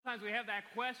Sometimes we have that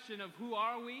question of who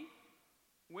are we?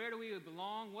 Where do we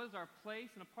belong? What is our place?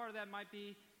 And a part of that might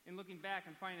be in looking back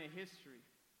and finding a history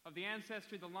of the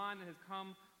ancestry, the line that has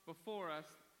come before us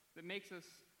that makes us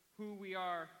who we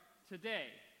are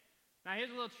today. Now here's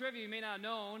a little trivia you may not have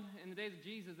known. In the days of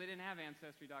Jesus, they didn't have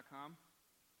Ancestry.com.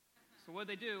 So what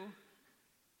did they do?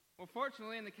 Well,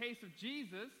 fortunately, in the case of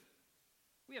Jesus,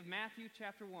 we have Matthew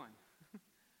chapter 1.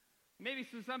 Maybe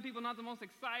for some people not the most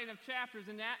exciting of chapters.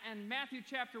 In Matthew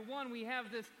chapter 1, we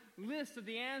have this list of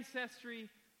the ancestry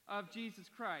of Jesus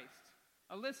Christ.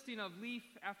 A listing of leaf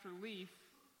after leaf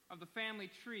of the family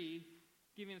tree,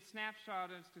 giving a snapshot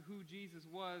as to who Jesus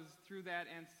was through that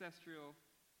ancestral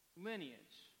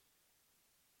lineage.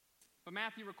 But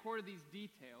Matthew recorded these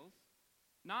details,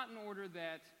 not in order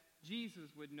that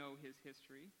Jesus would know his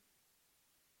history,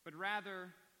 but rather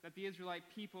that the Israelite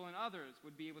people and others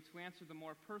would be able to answer the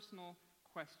more personal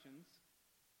questions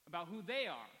about who they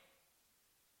are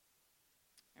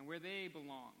and where they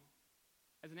belong,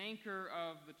 as an anchor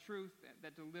of the truth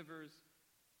that delivers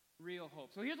real hope.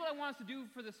 So here's what I want us to do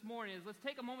for this morning is let's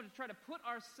take a moment to try to put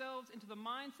ourselves into the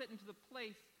mindset, into the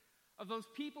place of those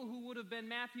people who would have been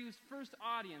Matthew's first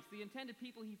audience, the intended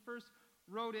people he first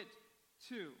wrote it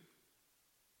to.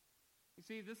 You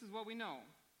see, this is what we know.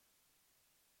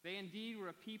 They indeed were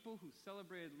a people who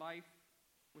celebrated life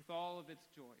with all of its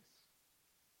joys.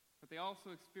 But they also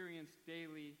experienced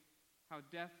daily how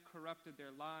death corrupted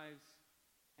their lives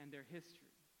and their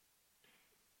history.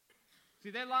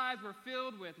 See, their lives were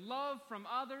filled with love from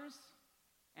others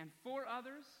and for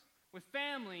others, with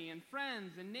family and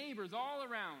friends and neighbors all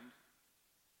around.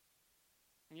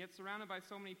 And yet, surrounded by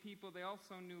so many people, they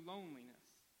also knew loneliness.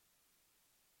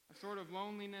 A sort of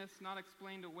loneliness not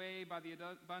explained away by the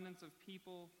abundance of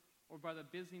people or by the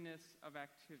busyness of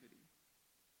activity.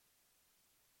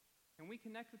 Can we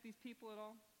connect with these people at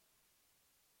all?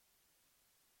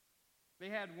 They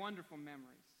had wonderful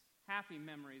memories, happy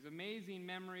memories, amazing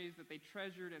memories that they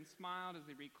treasured and smiled as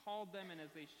they recalled them and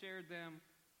as they shared them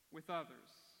with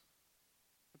others.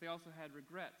 But they also had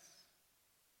regrets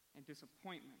and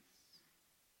disappointments.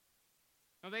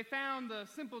 Now, they found the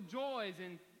simple joys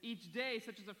in each day,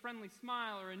 such as a friendly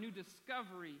smile or a new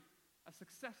discovery, a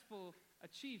successful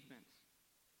achievement.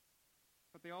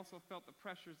 But they also felt the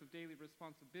pressures of daily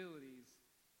responsibilities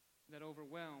that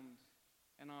overwhelmed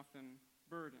and often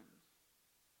burdened.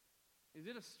 Is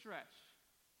it a stretch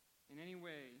in any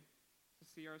way to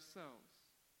see ourselves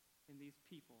in these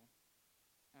people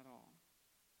at all?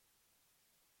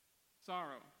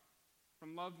 Sorrow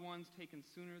from loved ones taken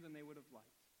sooner than they would have liked.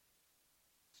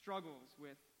 Struggles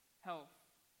with health,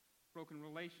 broken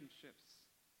relationships,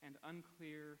 and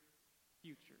unclear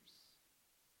futures.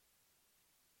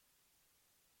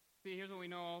 See, here's what we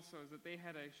know also, is that they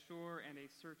had a sure and a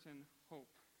certain hope.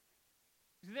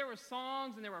 See, there were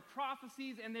songs and there were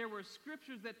prophecies and there were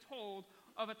scriptures that told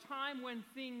of a time when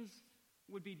things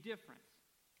would be different.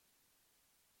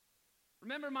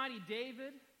 Remember mighty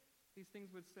David, these things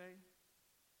would say?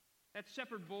 That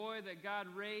shepherd boy that God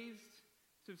raised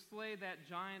to slay that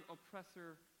giant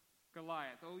oppressor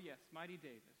Goliath. Oh yes, mighty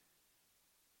David.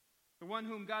 The one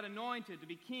whom God anointed to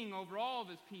be king over all of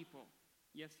his people.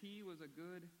 Yes, he was a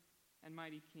good and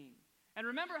mighty king. And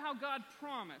remember how God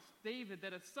promised David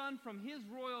that a son from his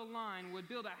royal line would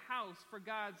build a house for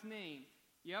God's name.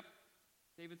 Yep,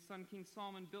 David's son King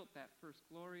Solomon built that first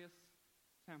glorious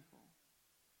temple.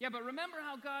 Yeah, but remember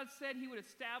how God said he would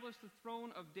establish the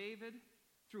throne of David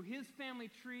through his family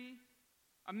tree,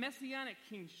 a messianic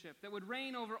kingship that would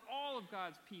reign over all of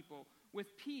God's people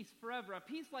with peace forever, a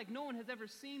peace like no one has ever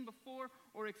seen before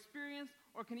or experienced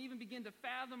or can even begin to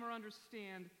fathom or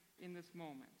understand in this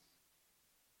moment.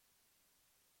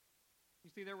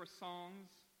 You see, there were songs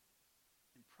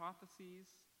and prophecies,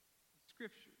 and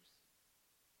scriptures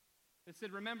that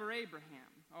said, remember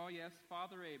Abraham. Oh yes,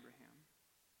 Father Abraham,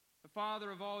 the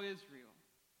father of all Israel.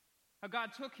 How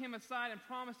God took him aside and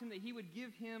promised him that he would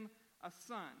give him a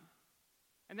son.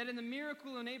 And that in the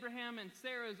miracle in Abraham and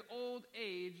Sarah's old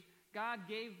age, God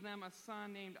gave them a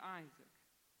son named Isaac.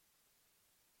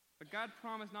 But God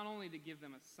promised not only to give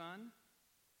them a son,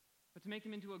 but to make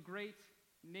him into a great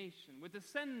nation, with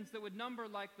descendants that would number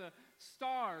like the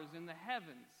stars in the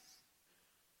heavens.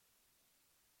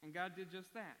 And God did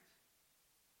just that.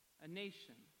 A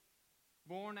nation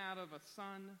born out of a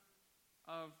son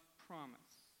of promise.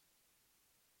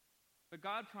 But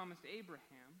God promised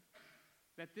Abraham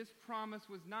that this promise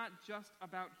was not just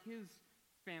about his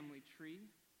family tree,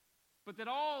 but that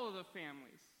all of the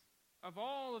families of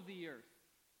all of the earth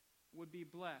would be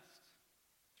blessed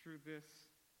through this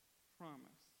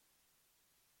promise.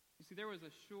 You see, there was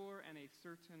a sure and a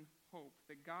certain hope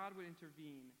that God would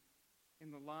intervene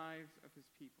in the lives of his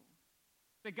people.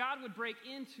 That God would break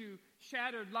into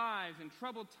shattered lives and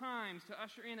troubled times to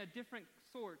usher in a different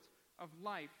sort of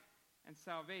life and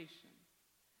salvation.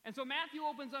 And so Matthew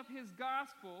opens up his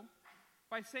gospel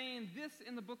by saying this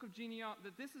in the book of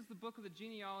that this is the book of the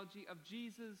genealogy of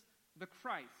Jesus the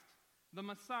Christ, the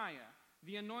Messiah,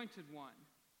 the Anointed One,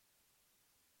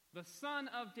 the son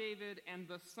of David and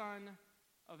the son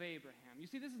of Abraham. You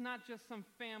see, this is not just some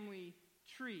family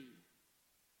tree,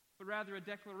 but rather a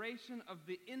declaration of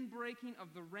the inbreaking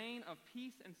of the reign of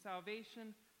peace and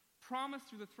salvation promised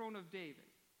through the throne of David.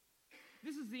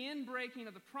 This is the inbreaking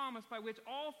of the promise by which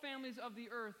all families of the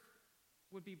earth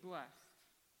would be blessed.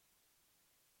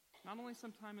 Not only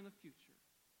sometime in the future,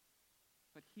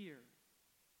 but here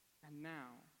and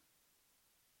now.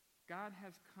 God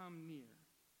has come near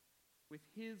with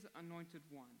his anointed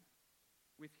one,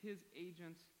 with his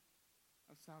agent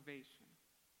of salvation.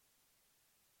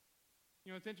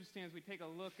 You know, it's interesting as we take a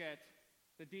look at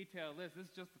the detailed list. This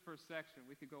is just the first section.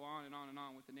 We could go on and on and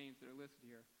on with the names that are listed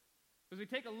here. As we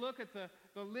take a look at the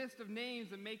list of names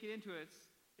that make it into it,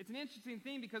 it's an interesting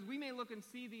thing because we may look and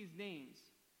see these names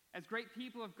as great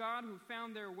people of God who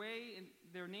found their way in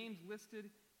their names listed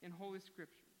in Holy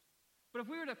Scriptures. But if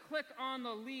we were to click on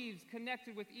the leaves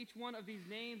connected with each one of these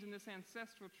names in this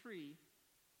ancestral tree,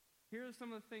 here are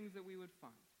some of the things that we would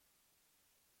find.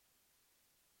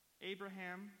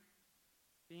 Abraham,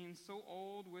 being so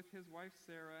old with his wife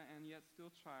Sarah and yet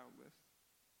still childless,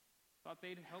 thought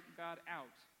they'd help God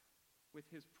out with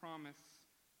his promise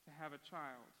to have a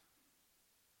child.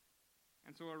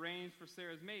 And so arranged for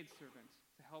Sarah's maidservant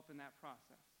to help in that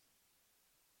process.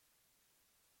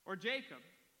 Or Jacob.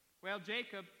 Well,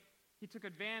 Jacob, he took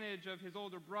advantage of his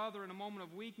older brother in a moment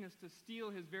of weakness to steal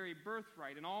his very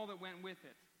birthright and all that went with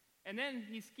it. And then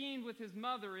he schemed with his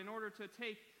mother in order to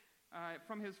take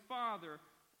from his father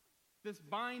this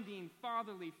binding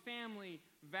fatherly family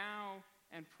vow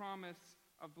and promise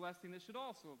of blessing that should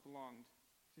also have belonged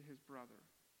to his brother.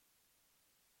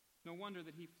 No wonder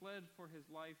that he fled for his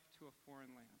life to a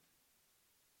foreign land.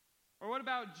 Or what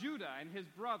about Judah and his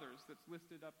brothers that's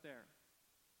listed up there?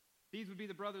 These would be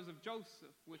the brothers of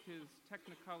Joseph with his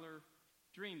Technicolor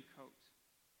dream coat.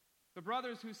 The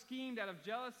brothers who schemed out of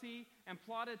jealousy and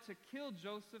plotted to kill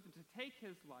Joseph and to take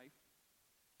his life.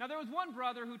 Now there was one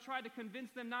brother who tried to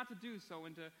convince them not to do so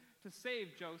and to save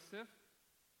Joseph.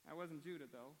 That wasn't Judah,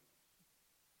 though.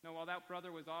 No, while that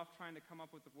brother was off trying to come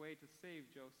up with a way to save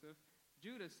Joseph,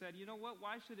 Judah said, you know what,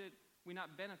 why should we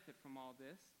not benefit from all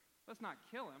this? Let's not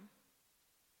kill him.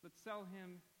 Let's sell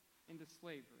him into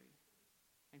slavery.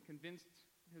 And convinced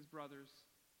his brothers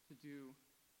to do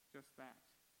just that.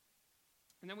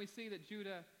 And then we see that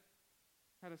Judah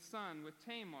had a son with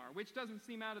Tamar, which doesn't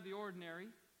seem out of the ordinary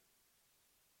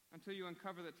until you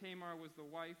uncover that Tamar was the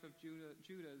wife of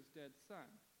Judah's dead son.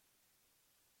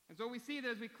 And so we see that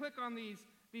as we click on these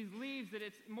leaves, that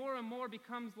it's more and more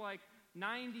becomes like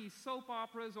 90s soap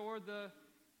operas or the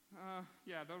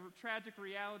tragic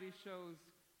reality shows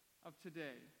of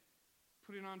today,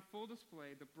 putting on full display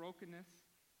the brokenness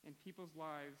in people's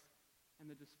lives and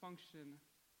the dysfunction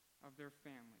of their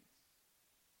families.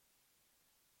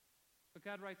 But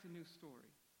God writes a new story,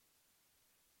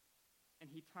 and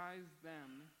he ties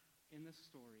them in this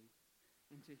story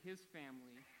into his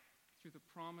family through the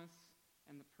promise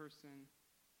and the person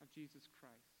of Jesus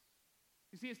Christ.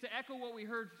 You see, it's to echo what we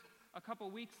heard a couple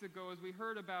weeks ago as we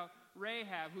heard about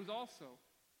Rahab, who's also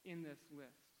in this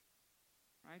list.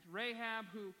 Right? Rahab,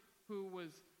 who was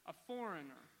a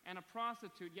foreigner and a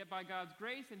prostitute, yet by God's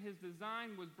grace and his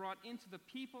design was brought into the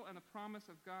people and the promise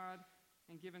of God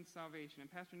and given salvation.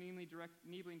 And Pastor Niebling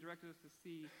directed us to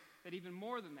see that even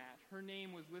more than that, her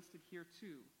name was listed here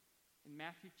too in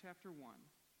Matthew chapter 1,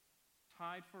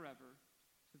 tied forever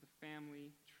to the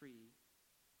family tree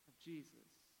of Jesus.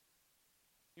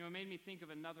 You know, it made me think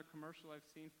of another commercial I've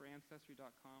seen for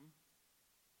Ancestry.com.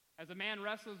 As a man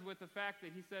wrestles with the fact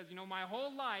that he says, you know, my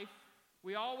whole life,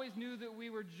 we always knew that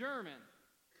we were German.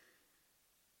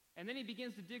 And then he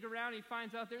begins to dig around and he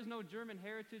finds out there's no German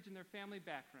heritage in their family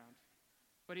background.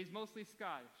 But he's mostly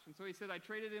Scottish. And so he said, I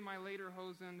traded in my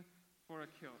lederhosen for a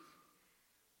kilt.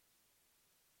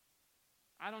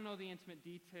 I don't know the intimate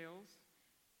details,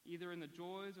 either in the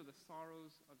joys or the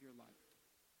sorrows of your life.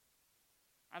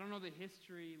 I don't know the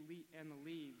history and the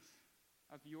leaves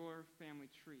of your family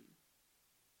tree.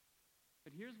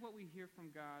 But here's what we hear from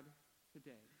God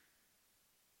today.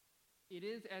 It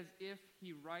is as if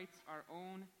he writes our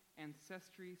own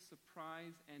ancestry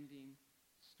surprise-ending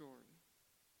story.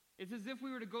 It's as if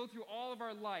we were to go through all of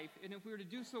our life, and if we were to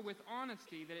do so with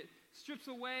honesty, that it strips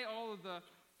away all of the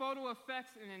photo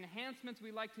effects and enhancements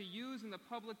we like to use in the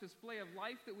public display of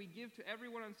life that we give to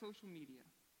everyone on social media,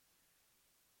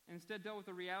 and instead dealt with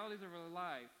the realities of our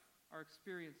life, our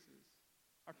experiences,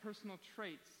 our personal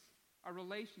traits, our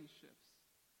relationships.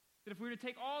 That if we were to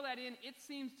take all that in, it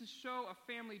seems to show a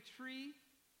family tree,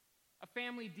 a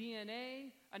family DNA,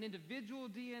 an individual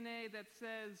DNA that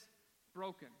says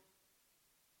broken,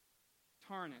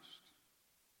 tarnished,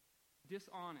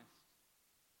 dishonest,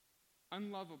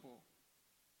 unlovable,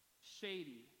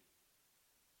 shady,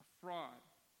 a fraud.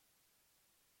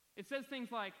 It says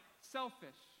things like selfish,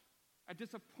 a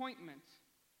disappointment,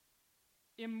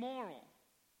 immoral,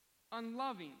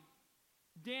 unloving,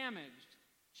 damaged,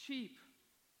 cheap,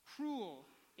 cruel,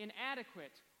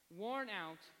 inadequate, worn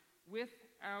out,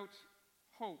 without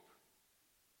hope.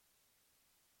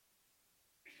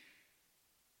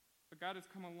 But God has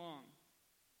come along,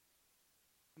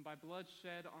 and by blood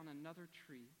shed on another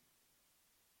tree,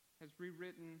 has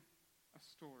rewritten a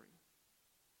story.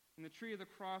 In the tree of the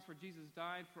cross where Jesus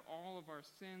died for all of our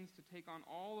sins to take on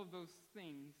all of those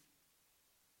things,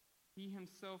 he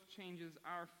himself changes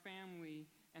our family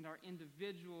and our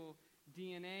individual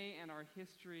DNA and our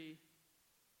history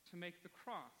to make the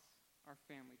cross our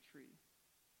family tree.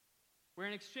 Where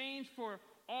in exchange for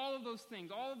all of those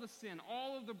things, all of the sin,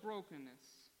 all of the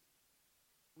brokenness,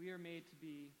 we are made to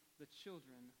be the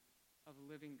children of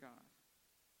a living God.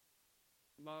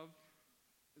 Loved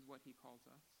is what he calls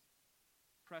us.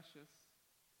 Precious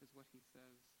is what he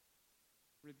says.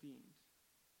 Redeemed.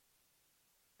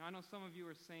 Now, I know some of you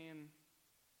are saying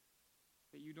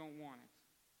that you don't want it.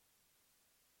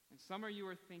 And some of you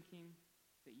are thinking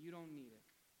that you don't need it.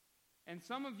 And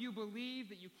some of you believe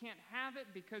that you can't have it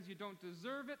because you don't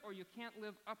deserve it or you can't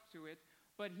live up to it.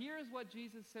 But here's what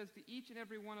Jesus says to each and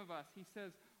every one of us. He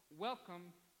says,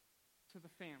 welcome to the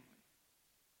family.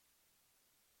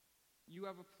 You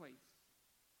have a place.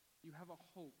 You have a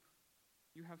hope.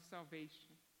 You have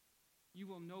salvation. You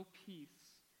will know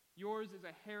peace. Yours is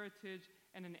a heritage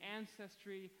and an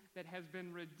ancestry that has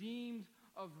been redeemed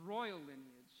of royal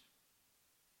lineage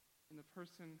in the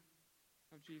person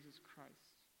of Jesus Christ.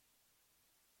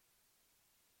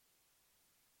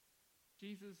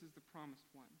 Jesus is the promised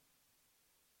one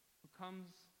who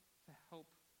comes to help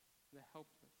the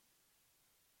helpless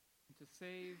and to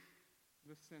save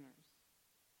the sinners,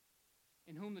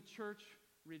 in whom the church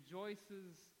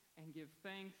rejoices and gives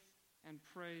thanks and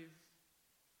praise.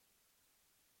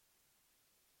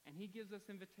 And he gives us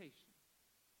invitation.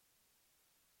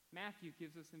 Matthew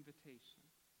gives us invitation.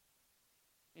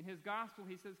 In his gospel,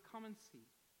 he says, come and see.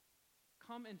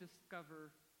 Come and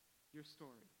discover your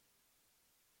story.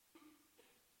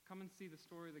 Come and see the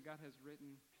story that God has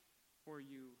written for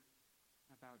you,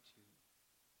 about you.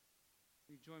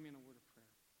 Will you join me in a word of prayer?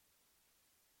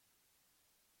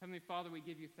 Heavenly Father, we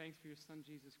give you thanks for your Son,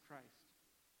 Jesus Christ,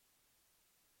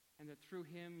 and that through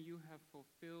him you have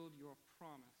fulfilled your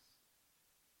promise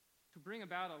to bring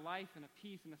about a life and a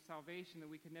peace and a salvation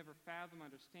that we could never fathom,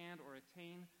 understand, or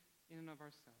attain in and of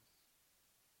ourselves.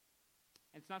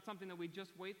 It's not something that we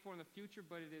just wait for in the future,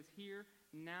 but it is here,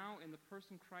 now, in the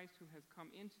person Christ who has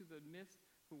come into the midst,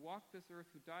 who walked this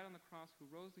earth, who died on the cross, who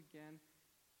rose again,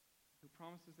 who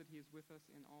promises that he is with us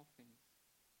in all things.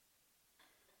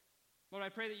 Lord, I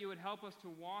pray that you would help us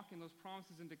to walk in those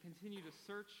promises and to continue to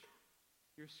search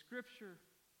your scripture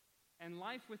and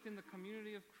life within the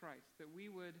community of Christ, that we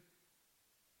would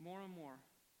more and more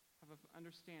have an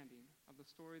understanding of the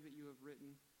story that you have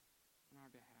written on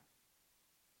our behalf.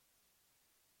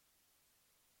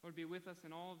 Lord, be with us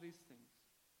in all of these things.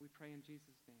 We pray in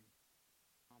Jesus' name.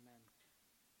 Amen.